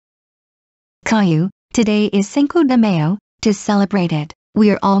Caillou, today is Cinco de Mayo. To celebrate it,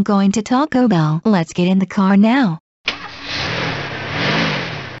 we're all going to Taco Bell. Let's get in the car now.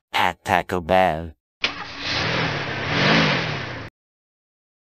 At Taco Bell.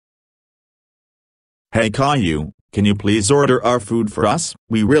 Hey Caillou, can you please order our food for us?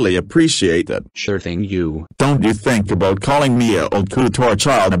 We really appreciate it. Sure thing, you. Don't you think about calling me a old couture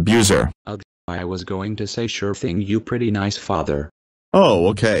child abuser. I was going to say sure thing, you pretty nice father. Oh,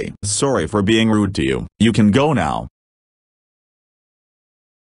 okay. Sorry for being rude to you. You can go now.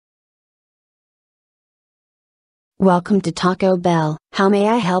 Welcome to Taco Bell. How may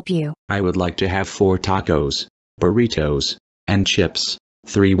I help you? I would like to have 4 tacos, burritos, and chips,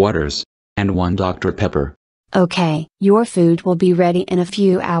 3 waters, and 1 Dr. Pepper. Okay, your food will be ready in a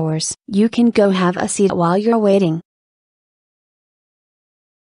few hours. You can go have a seat while you're waiting.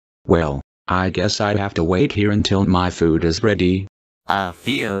 Well, I guess I have to wait here until my food is ready. A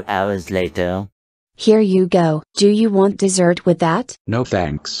few hours later. Here you go. Do you want dessert with that? No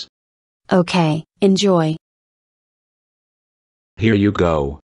thanks. Okay, enjoy. Here you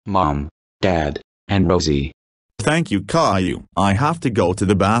go, Mom, Dad, and Rosie. Thank you, Caillou. I have to go to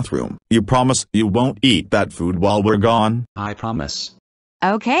the bathroom. You promise you won't eat that food while we're gone? I promise.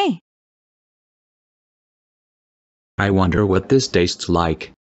 Okay. I wonder what this tastes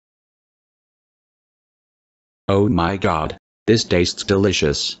like. Oh my god, this tastes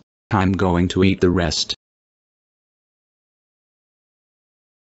delicious. I'm going to eat the rest.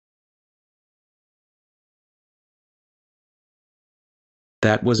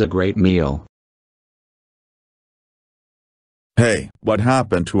 That was a great meal. Hey, what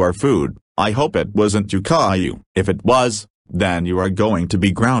happened to our food? I hope it wasn't you, Caillou. If it was, then you are going to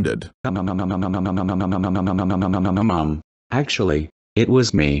be grounded. Actually, it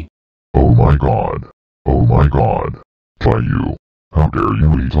was me. Oh my god. Oh my god. Caillou, how dare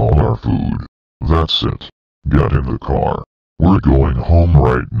you eat all our food? That's it. Get in the car. We're going home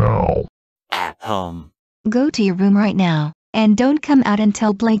right now. At home. Go to your room right now, and don't come out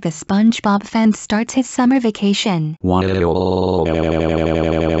until Blake the SpongeBob fan starts his summer vacation.